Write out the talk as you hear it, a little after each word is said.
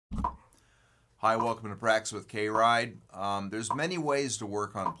Hi, welcome to Practice with Kride. There's many ways to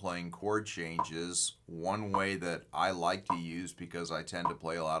work on playing chord changes. One way that I like to use, because I tend to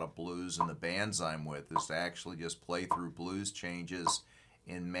play a lot of blues in the bands I'm with, is to actually just play through blues changes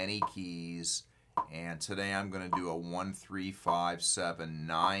in many keys. And today I'm going to do a 1, 3, 5, 7,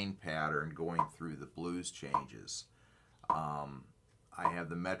 9 pattern going through the blues changes. I have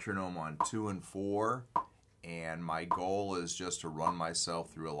the metronome on 2 and 4. And my goal is just to run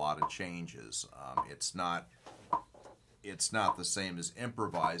myself through a lot of changes. It's not the same as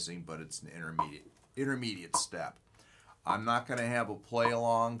improvising, but it's an intermediate step. I'm not going to have a play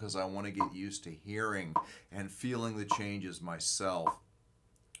along because I want to get used to hearing and feeling the changes myself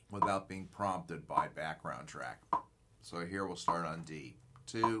without being prompted by background track. So here we'll start on D.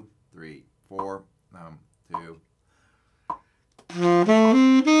 2, 3, 4, 2.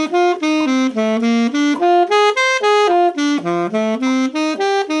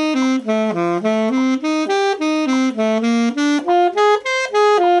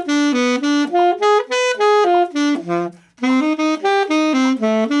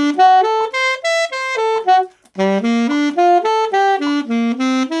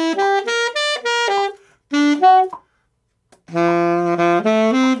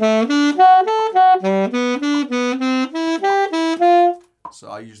 So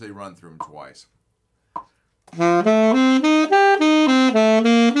I usually run through them twice.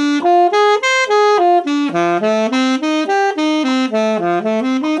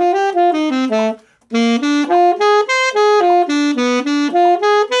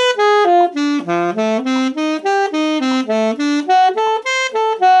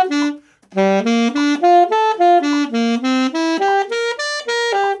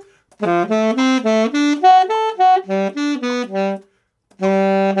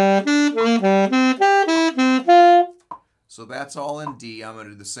 So that's all in D. I'm going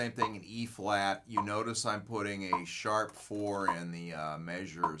to do the same thing in E flat. You notice I'm putting a sharp 4 in the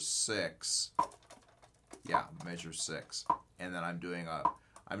measure 6. Yeah, measure 6. And then I'm doing a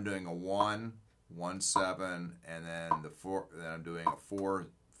 1, 1, 7, and then the 4. Then I'm doing a 4,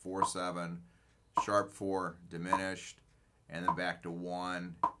 4, 7, sharp 4 diminished, and then back to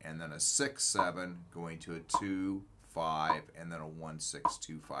 1, and then a 6, 7, going to a 2, 5, and then a 1, 6,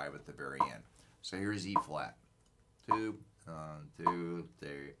 2, 5 at the very end. So here's E flat. 2, 2,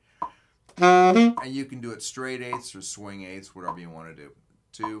 3. And you can do it straight eighths or swing eighths, whatever you want to do.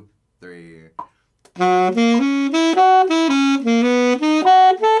 2, 3.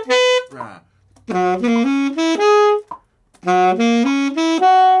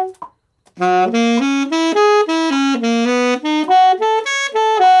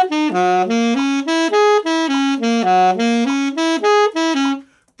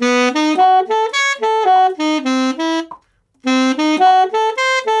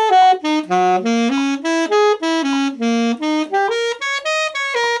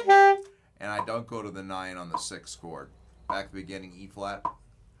 Don't go to the 9 on the 6th chord. Back to the beginning, E flat.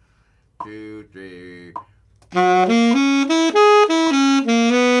 2, 3.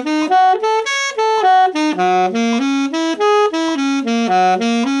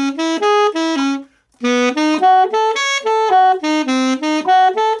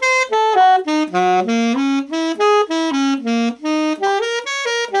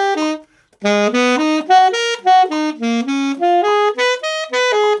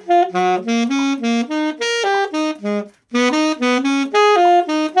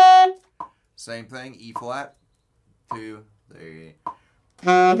 Same thing, E flat, 2, 3.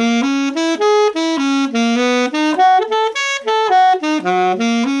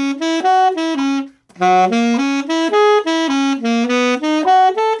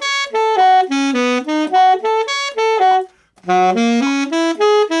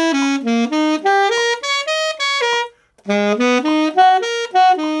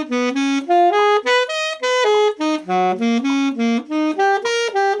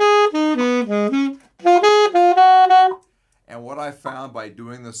 And what I found by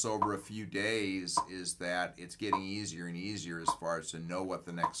doing this over a few days is that it's getting easier and easier as far as to know what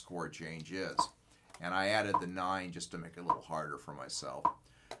the next chord change is. And I added the 9 just to make it a little harder for myself.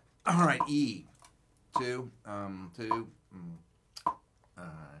 All right, E. 2, 2.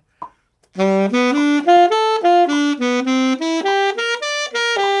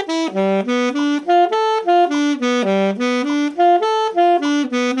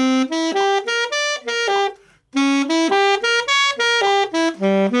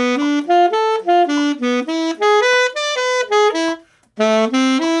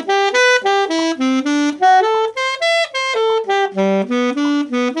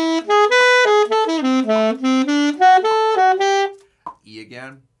 E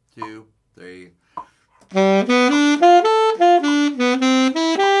again, 2, 3.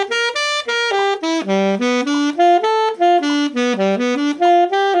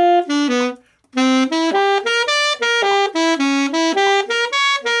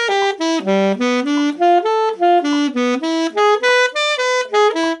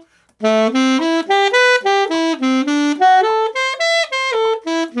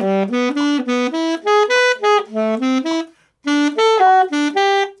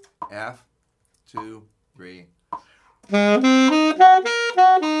 F, 2, 3.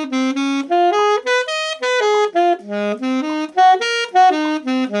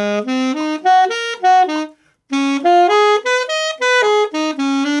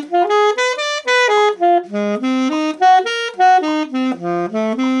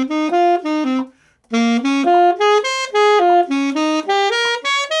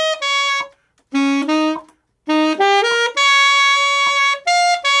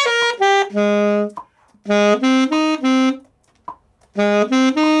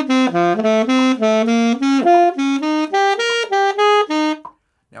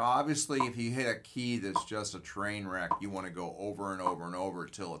 Now, obviously, if you hit a key that's just a train wreck, you want to go over and over and over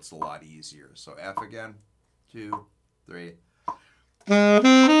till it's a lot easier. So F again, 2, 3.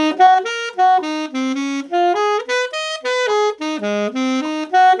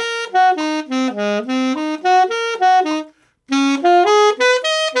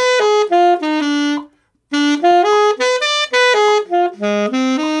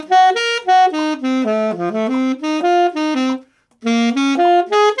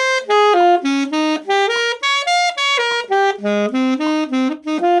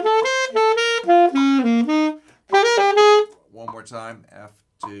 One more time, F,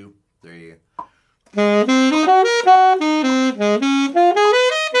 2, 3.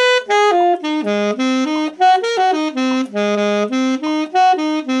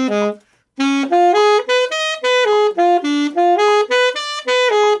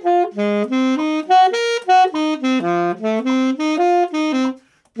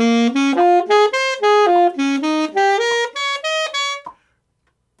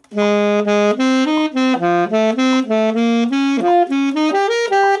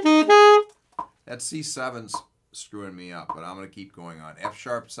 That C7's screwing me up, but I'm going to keep going on. F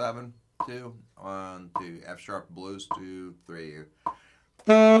sharp 7, 2, 1, 2. F sharp blues, 2, 3.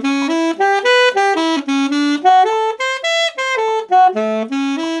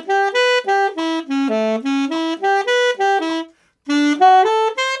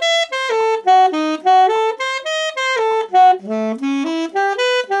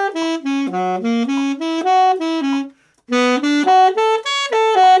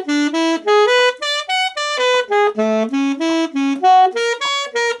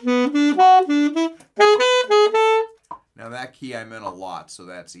 Now that key I'm in a lot, so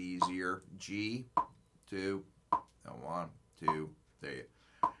that's easier. G, 2, 1, 2, 3.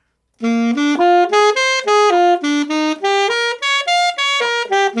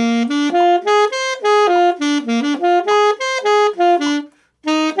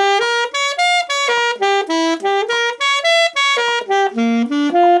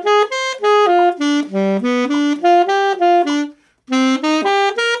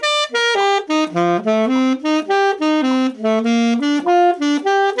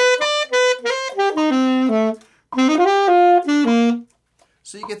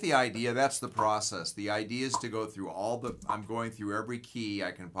 So you get the idea. That's the process. The idea is to go through I'm going through every key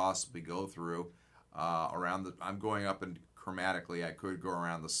I can possibly go through I'm going up and chromatically. I could go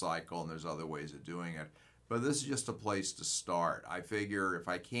around the cycle, and there's other ways of doing it. But this is just a place to start. I figure if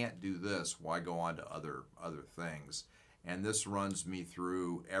I can't do this, why go on to other things? And this runs me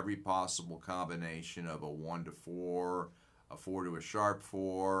through every possible combination of a 1 to 4, a 4 to a sharp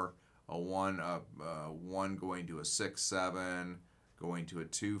 4, a 1 going to a 6, 7, going to a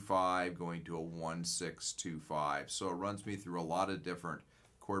 2, 5, going to a 1, 6, 2, 5. So it runs me through a lot of different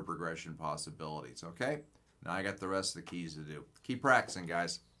chord progression possibilities. Okay? Now I got the rest of the keys to do. Keep practicing,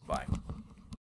 guys. Bye.